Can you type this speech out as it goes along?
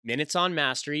Minutes on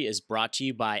Mastery is brought to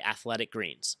you by Athletic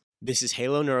Greens. This is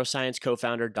Halo Neuroscience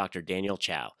co-founder Dr. Daniel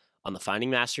Chow on the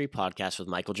Finding Mastery podcast with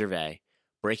Michael Gervais,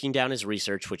 breaking down his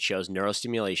research which shows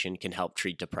neurostimulation can help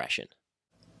treat depression.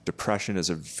 Depression is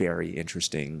a very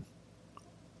interesting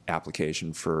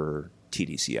application for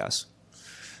TDCS.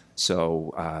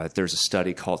 So there's a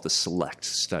study called the SELECT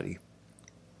study,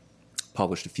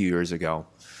 published a few years ago,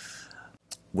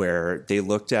 where they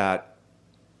looked at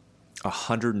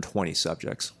 120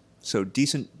 subjects. So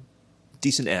decent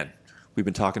N. We've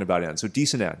been talking about N. So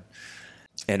decent N.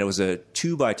 And it was a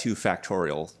 2x2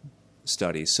 factorial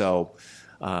study. So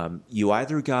you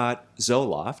either got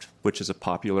Zoloft, which is a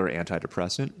popular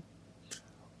antidepressant,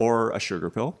 or a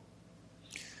sugar pill,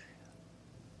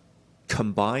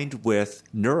 combined with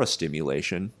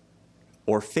neurostimulation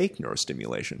or fake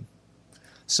neurostimulation.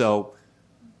 So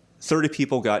 30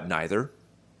 people got neither.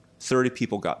 30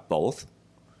 people got both.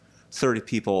 30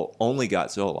 people only got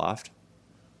Zoloft.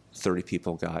 30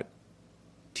 people got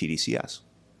TDCS.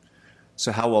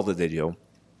 So how well did they do?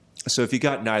 So if you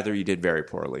got neither, you did very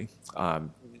poorly.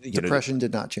 Depression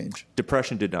did not change.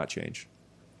 Depression did not change.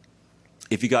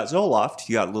 If you got Zoloft,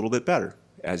 you got a little bit better,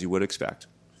 as you would expect.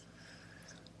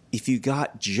 If you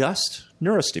got just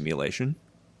neurostimulation,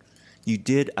 you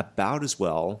did about as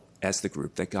well as the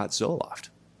group that got Zoloft.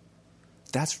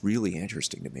 That's really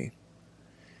interesting to me.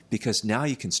 Because now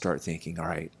you can start thinking, all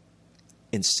right,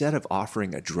 instead of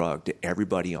offering a drug to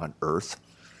everybody on Earth,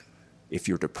 if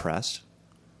you're depressed,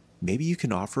 maybe you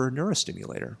can offer a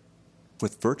neurostimulator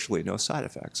with virtually no side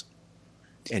effects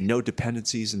and no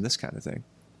dependencies and this kind of thing.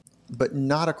 But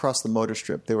not across the motor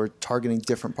strip. They were targeting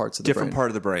different parts of the brain. Different part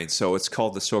of the brain. So it's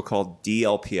called the so-called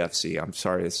DLPFC. I'm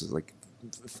sorry, this is like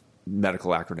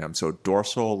medical acronym. So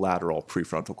dorsal lateral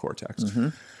prefrontal cortex.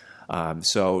 Mm-hmm.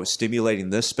 So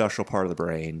stimulating this special part of the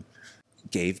brain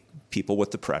gave people with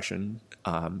depression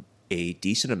a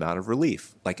decent amount of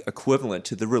relief, like equivalent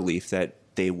to the relief that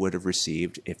they would have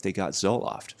received if they got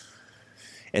Zoloft.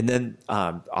 And then,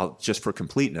 just for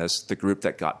completeness, the group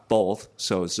that got both,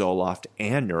 so Zoloft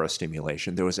and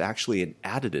neurostimulation, there was actually an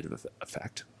additive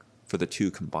effect for the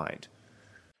two combined.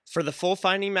 For the full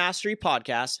Finding Mastery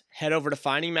podcast, head over to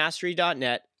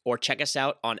findingmastery.net or check us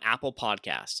out on Apple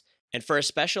Podcasts. And for a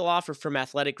special offer from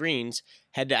Athletic Greens,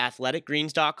 head to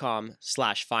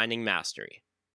athleticgreens.com/findingmastery.